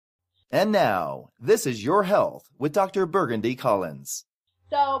And now, this is Your Health with Dr. Burgundy Collins.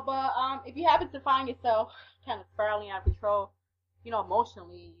 So, but if you happen to find yourself kind of spiraling out of control,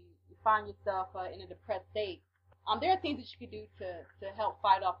 emotionally, you find yourself in a depressed state, there are things that you can do to help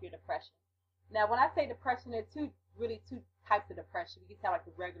fight off your depression. Now, when I say depression, there are two types of depression. You can have like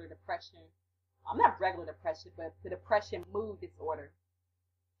the regular depression. Not regular depression, but the depression mood disorder.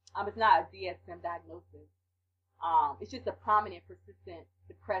 It's not a DSM diagnosis. It's just a prominent, persistent,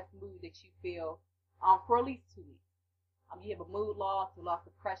 depressed mood that you feel for at least 2 weeks. You have a mood loss, a loss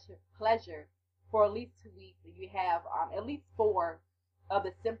of pleasure for at least 2 weeks, and you have at least 4 of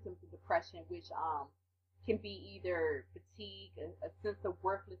the symptoms of depression, which can be either fatigue, a sense of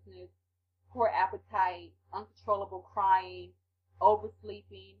worthlessness, poor appetite, uncontrollable crying,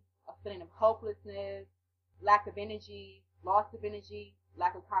 oversleeping, a feeling of hopelessness, lack of energy, loss of energy,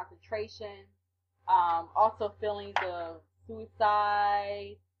 lack of concentration, also feelings of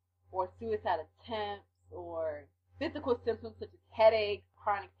suicide or suicide attempts, or physical symptoms such as headaches,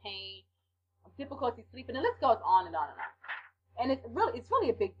 chronic pain, difficulty sleeping, and the list goes on and on and on. And it's really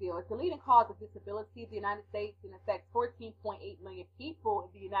a big deal. It's the leading cause of disability in the United States and affects 14.8 million people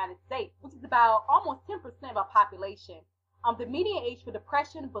in the United States, which is about almost 10% of our population. The median age for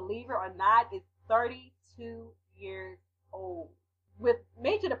depression, believe it or not, is 32 years old. With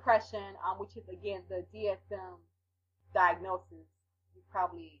major depression, which is again the DSM diagnosis,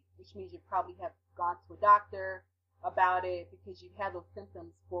 which means you probably have gone to a doctor about it because you've had those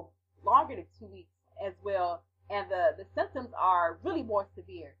symptoms for longer than 2 weeks as well. And the symptoms are really more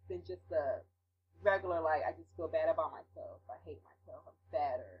severe than just the regular, like, I just feel bad about myself, I hate myself, I'm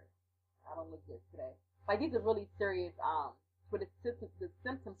fat, or I don't look good today. Like, these are really serious, where the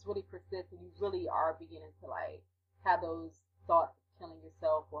symptoms really persist, and you really are beginning to, like, have those thoughts of killing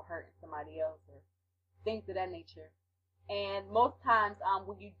yourself or hurting somebody else or things of that nature. And most times,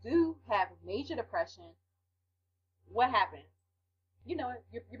 when you do have major depression, what happens? You're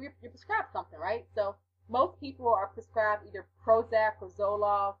prescribed something, right? So most people are prescribed either Prozac or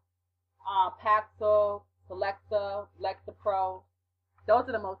Zoloft, Paxil, Celexa, Lexapro. Those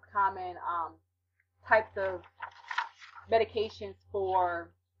are the most common types of medications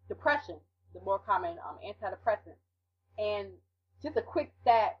for depression, the more common antidepressants. And just a quick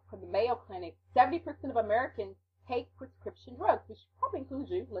stat from the Mayo Clinic, 70% of Americans take prescription drugs, which probably includes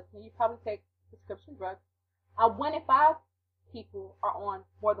you, listening. You probably take prescription drugs. 1 in 5 people are on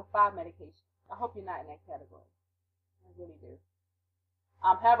more than 5 medications. I hope you're not in that category. I really do.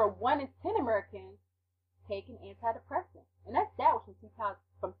 However, 1 in 10 Americans take an antidepressant, and that's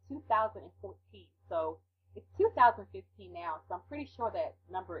from 2014. So it's 2015 now, so I'm pretty sure that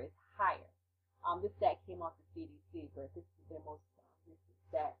number is higher. This stat came off the CDC, but this is their most recent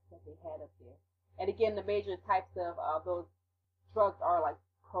stat that they had up there. And again, the major types of those drugs are like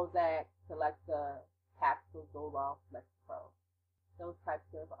Prozac, Celexa, Paxil, Zoloft, Lexapro. Those types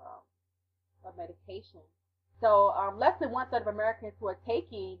of medication. So less than 1/3 of Americans who are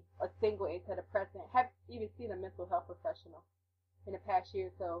taking a single antidepressant have even seen a mental health professional in the past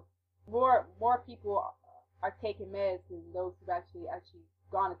year. So more people are taking meds than those who've actually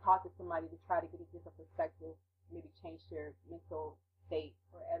gone and talked to somebody to try to get a different perspective, maybe change their mental state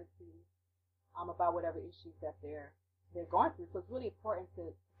or attitude about whatever issues that they're going through. So it's really important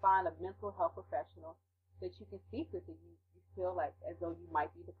to find a mental health professional that you can speak with if you feel like as though you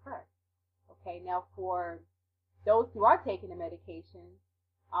might be depressed. Okay, now for those who are taking the medication,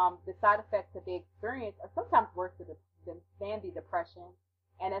 the side effects that they experience are sometimes worse than the depression.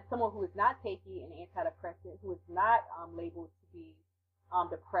 And as someone who is not taking an antidepressant, who is not labeled to be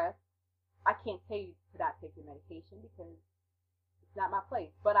depressed, I can't tell you to not take your medication because it's not my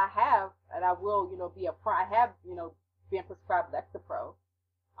place. But I have, and I will, be upfront. I have, been prescribed Lexapro.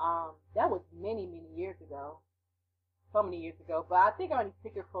 That was many, many years ago. So many years ago, but I think I only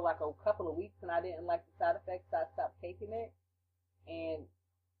took it for like a couple of weeks, and I didn't like the side effects, so I stopped taking it. And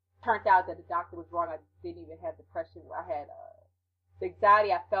turned out that the doctor was wrong. I didn't even have depression. I had the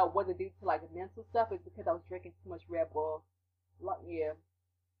anxiety I felt wasn't due to like the mental stuff. It's because I was drinking too much Red Bull. Yeah,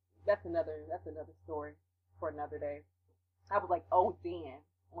 that's another story for another day. I was like ODing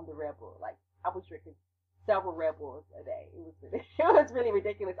on the Red Bull. Like I was drinking several Red Bulls a day. It was really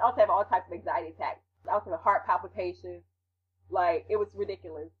ridiculous. I was having all types of anxiety attacks. I was having heart palpitations. Like, it was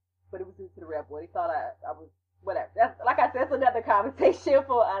ridiculous. But it was due to the Red Bull. They thought I was, whatever. That's, like I said, that's another conversation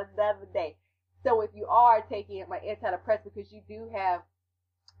for another day. So if you are taking my antidepressant because you do have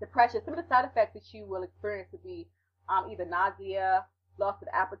depression, some of the side effects that you will experience would be either nausea, loss of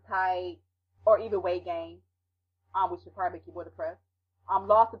appetite, or even weight gain, which would probably make you more depressed.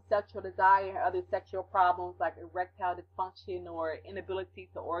 loss of sexual desire and other sexual problems like erectile dysfunction or inability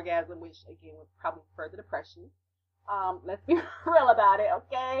to orgasm, which again would probably further depression. Let's be real about it,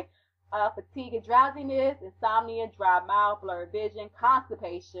 okay? Fatigue and drowsiness, insomnia, dry mouth, blurred vision,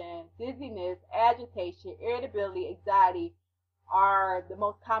 constipation, dizziness, agitation, irritability, anxiety are the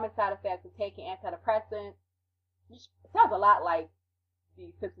most common side effects of taking antidepressants. It sounds a lot like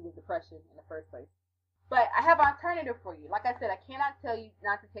the symptoms of depression in the first place. But I have an alternative for you. Like I said, I cannot tell you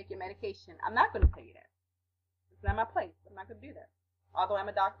not to take your medication. I'm not going to tell you that. It's not my place. I'm not going to do that. Although I'm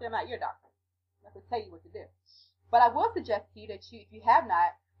a doctor, I'm not your doctor. I'm not going to tell you what to do. But I will suggest to you that if you have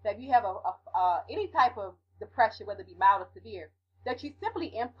not, that if you have any type of depression, whether it be mild or severe, that you simply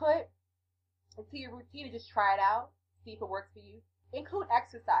input into your routine and just try it out, see if it works for you. Include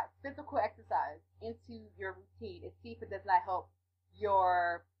exercise, physical exercise, into your routine and see if it does not help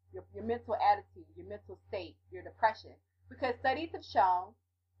your mental attitude, your mental state, your depression. Because studies have shown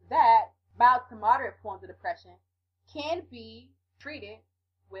that mild to moderate forms of depression can be treated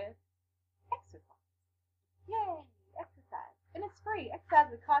with exercise. Yay, exercise. And it's free. Exercise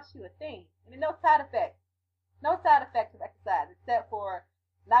will cost you a thing. And there's no side effects. No side effects of exercise except for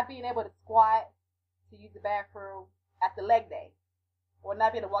not being able to squat to use the bathroom after leg day. Or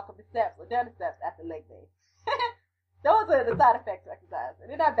not being able to walk up the steps or down the steps after leg day. Those are the side effects of exercise. And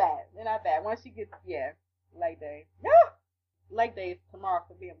they're not bad. They're not bad. Once you get, leg day. Leg day is tomorrow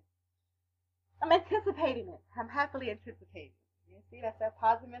for me. I'm anticipating it. I'm happily anticipating. You see, that's that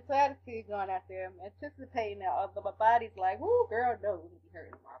positive mental attitude going out there. I'm anticipating that, although my body's like, woo, girl, no, we're going to be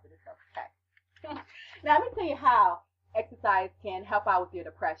hurting tomorrow, but it's okay. Now, let me tell you how exercise can help out with your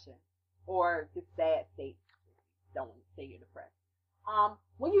depression or just sad state. Don't want to say you're depressed.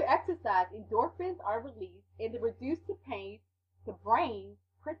 When you exercise, endorphins are released and they reduce the brain's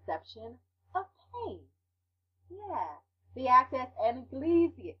perception of pain. Yeah, they act as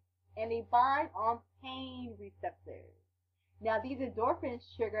analgesics and they bind on pain receptors. Now, these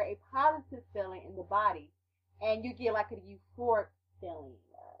endorphins trigger a positive feeling in the body, and you get like a euphoric feeling.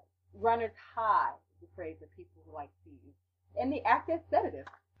 Runner's high is the phrase that people like to use. And they act as sedatives.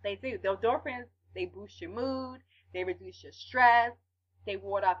 They do. The endorphins, they boost your mood, they reduce your stress, they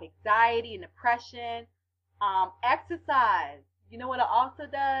ward off anxiety and depression. Exercise, you know what it also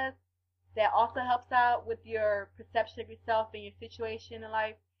does? That also helps out with your perception of yourself and your situation in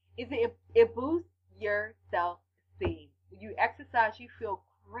life? Is it boosts your self-esteem. When you exercise, you feel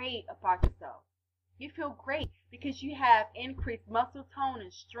great about yourself. You feel great because you have increased muscle tone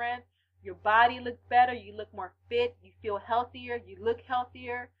and strength. Your body looks better. You look more fit. You feel healthier. You look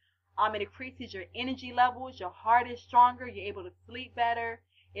healthier. It increases your energy levels. Your heart is stronger. You're able to sleep better.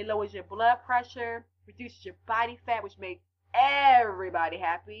 It lowers your blood pressure, reduces your body fat, which makes everybody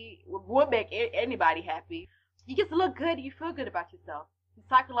happy. Would make anybody happy. You just look good. You feel good about yourself. The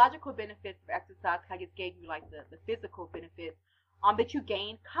psychological benefits of exercise, I just gave you like the physical benefits. That you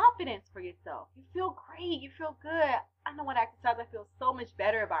gain confidence for yourself. You feel great. You feel good. I know when I exercise, I feel so much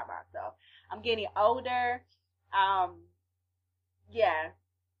better about myself. I'm getting older. Yeah.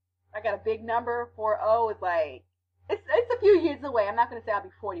 I got a big number. 40 is like, it's a few years away. I'm not going to say I'll be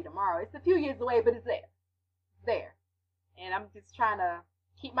 40 tomorrow. It's a few years away, but it's there. It's there. And I'm just trying to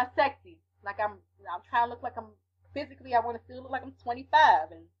keep my sexy. Like I'm trying to look like I'm, physically, I want to still look like I'm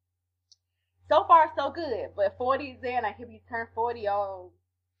 25. And so far, so good. But 40 is there, and I hear you turn 40, all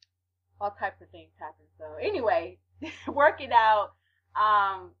types of things happen. So anyway, working out,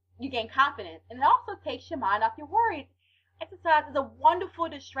 you gain confidence. And it also takes your mind off your worries. Exercise is a wonderful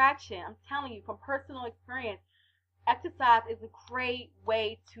distraction. I'm telling you, from personal experience, exercise is a great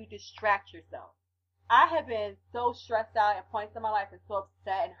way to distract yourself. I have been so stressed out at points in my life and so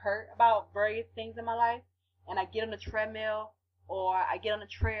upset and hurt about various things in my life. And I get on the treadmill or I get on the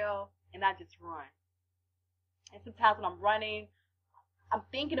trail and I just run. And sometimes when I'm running, I'm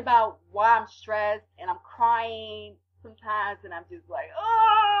thinking about why I'm stressed and I'm crying sometimes and I'm just like,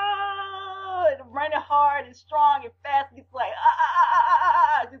 oh, and I'm running hard and strong and fast. And it's like,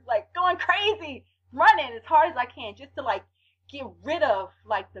 just like going crazy, running as hard as I can just to like get rid of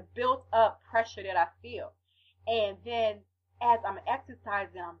like the built up pressure that I feel. And then as I'm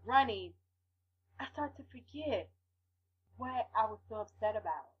exercising, I'm running, I start to forget what I was so upset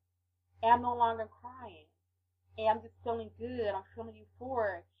about. And I'm no longer crying. And I'm just feeling good. I'm feeling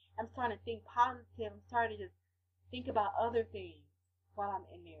euphoric. I'm starting to think positive. I'm starting to just think about other things while I'm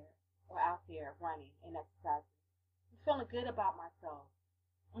in there or out there running and exercising. I'm feeling good about myself.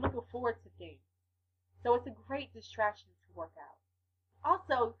 I'm looking forward to things. So it's a great distraction to work out.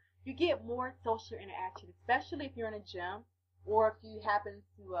 Also, you get more social interaction, especially if you're in a gym or if you happen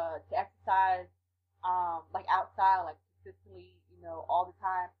to exercise like outside, like consistently, all the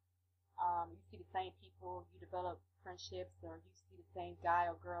time. You see the same people, you develop friendships, or you see the same guy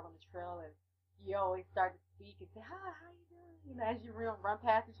or girl on the trail, and you always start to speak and say, "Hi, how you doing?" As you run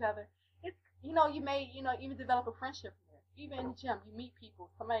past each other. It's, you may, even develop a friendship from there. Even in the gym, you meet people.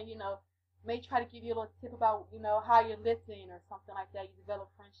 Somebody, may try to give you a little tip about, how you're lifting or something like that. You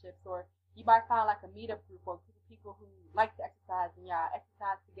develop friendships, or you might find like a meetup group or group of people who like to exercise, and y'all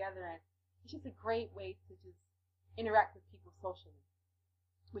exercise together, and it's just a great way to just interact with people socially,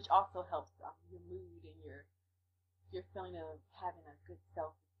 which also helps your mood and your feeling of having a good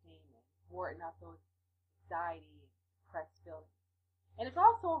self-esteem and warding out those anxiety and depressed feelings. And it's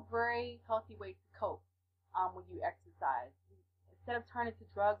also a very healthy way to cope when you exercise. Instead of turning to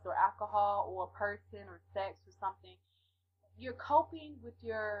drugs or alcohol or a person or sex or something, you're coping with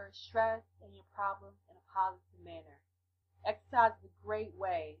your stress and your problems in a positive manner. Exercise is a great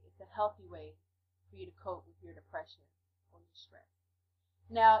way. It's a healthy way for you to cope with your depression or your stress.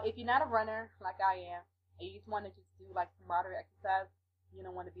 Now, if you're not a runner like I am, and you just want to just do like some moderate exercise, you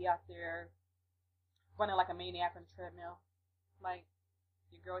don't want to be out there running like a maniac on a treadmill, like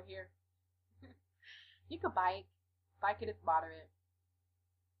your girl here. You could bike. Biking is moderate.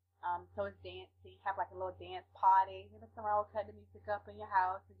 So it's dancing. Have like a little dance party. Something wrong with cutting the music up in your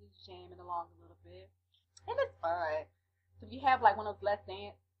house and just jamming along a little bit. And it's fun. So if you have like one of those Let's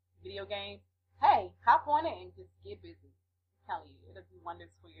Dance video games, hey, hop on it and just get busy. I'm telling you, it'll do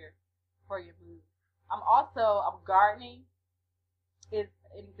wonders for your mood. Gardening is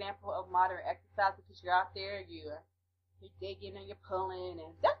an example of moderate exercise, because you're out there, you're digging and you're pulling,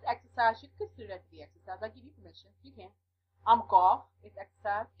 and that's exercise. You can consider that to be exercise. I give you permission. You can. Golf is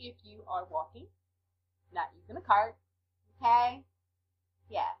exercise if you are walking, not using a cart. Okay?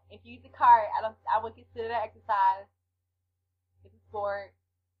 Yeah. If you use a cart, I would consider that exercise. It's a sport.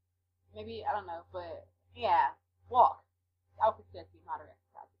 Maybe, I don't know, but yeah, walk. I would consider it to be moderate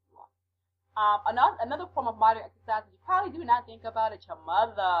exercise if you walk. Another form of moderate exercise that you probably do not think about, that your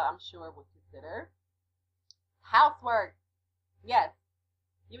mother, I'm sure, would consider. Housework. Yes.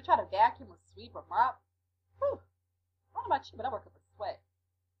 You ever try to vacuum or sweep or mop? Whew. I don't know about you, but I work up a sweat.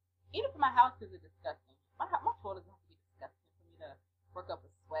 Even for my house, is disgusting. My floor doesn't have to be disgusting for me to work up a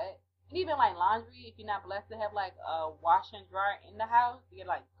sweat. And even like laundry, if you're not blessed to have like a washer and dryer in the house, you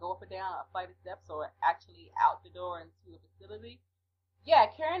can like go up and down a flight of steps or actually out the door into a facility. Yeah,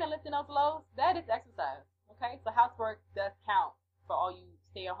 carrying and lifting those loads, that is exercise. Okay, so housework does count for all you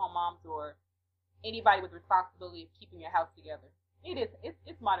stay-at-home moms or anybody with the responsibility of keeping your house together.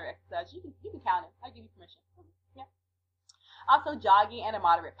 It's moderate exercise. You can count it. I give you permission. Yeah. Also, jogging at a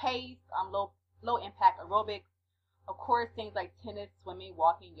moderate pace. Low impact aerobics. Of course, things like tennis, swimming,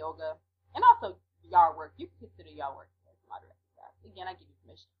 walking, yoga, and also yard work. You can consider yard work as moderate exercise. Again, I give you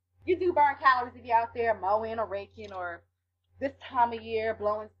permission. You do burn calories if you're out there mowing or raking, or this time of year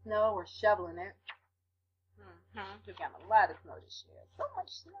blowing snow or shoveling it. We've got a lot of snow this year. So much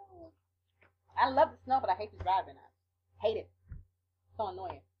snow. I love the snow, but I hate the driving. I hate it. So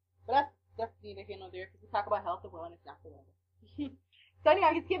annoying. But that's neither here nor there, because we talk about health and wellness, not the weather. So anyway,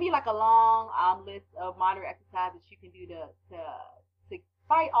 I just give you like a long list of moderate exercises you can do to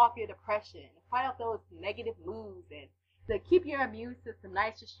fight off your depression, to fight off those negative moods, and to keep your immune system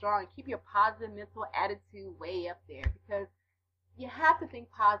nice and strong, and keep your positive mental attitude way up there. Because you have to think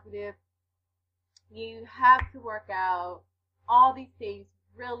positive. You have to work out. All these things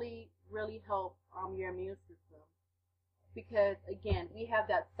really, really help your immune system. Because, again, we have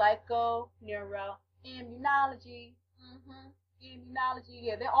that psychoneuroimmunology. Immunology,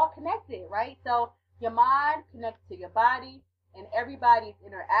 yeah, they're all connected, right? So your mind connects to your body, and everybody's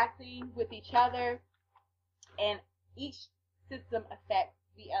interacting with each other, and each system affects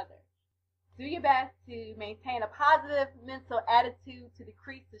the other. Do your best to maintain a positive mental attitude to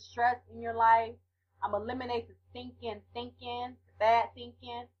decrease the stress in your life. Eliminate the stinking thinking, the bad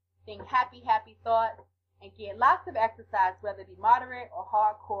thinking. Think happy thoughts, and get lots of exercise, whether it be moderate or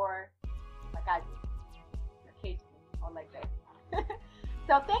hardcore, like I do, occasionally, or like that.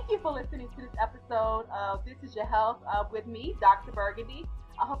 So thank you for listening to this episode of This Is Your Health with me, Dr. Burgundy.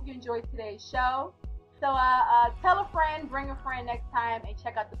 I hope you enjoyed today's show. So tell a friend, bring a friend next time, and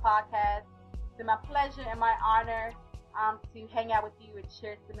check out the podcast. It's been my pleasure and my honor to hang out with you and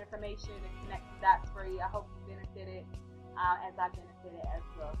share some information and connect some dots for you. I hope you benefited as I benefited as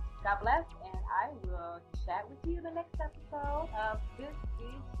well. God bless, and I will chat with you in the next episode of This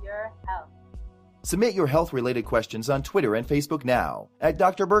Is Your Health. Submit your health-related questions on Twitter and Facebook now at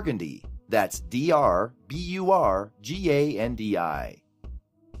Dr. Burgundy. That's DrBurgandi.